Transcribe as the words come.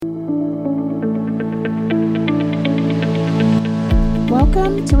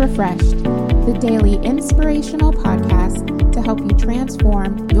to Refreshed, the daily inspirational podcast to help you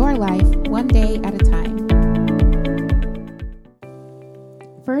transform your life one day at a time.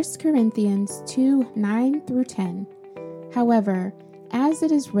 1 Corinthians 2:9-10. However, as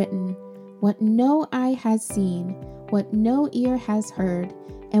it is written, what no eye has seen, what no ear has heard,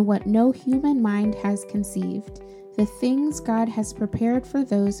 and what no human mind has conceived, the things God has prepared for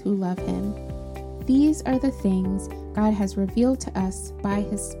those who love him. These are the things God has revealed to us by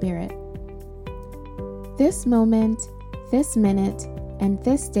his Spirit. This moment, this minute, and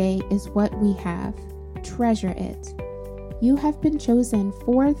this day is what we have. Treasure it. You have been chosen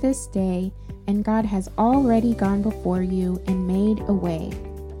for this day, and God has already gone before you and made a way.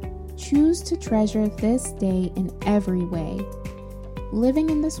 Choose to treasure this day in every way. Living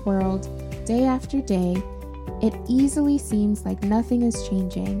in this world, day after day, it easily seems like nothing is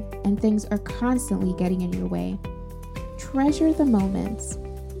changing and things are constantly getting in your way. Treasure the moments,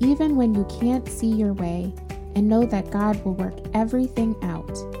 even when you can't see your way, and know that God will work everything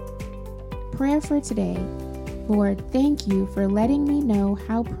out. Prayer for today. Lord, thank you for letting me know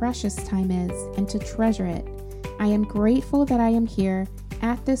how precious time is and to treasure it. I am grateful that I am here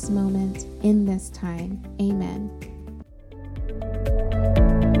at this moment in this time. Amen.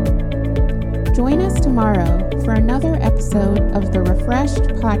 Join us tomorrow for another episode of the Refreshed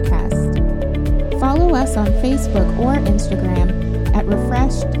Podcast. Follow us on Facebook or Instagram at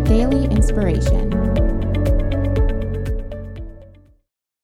Refreshed Daily Inspiration.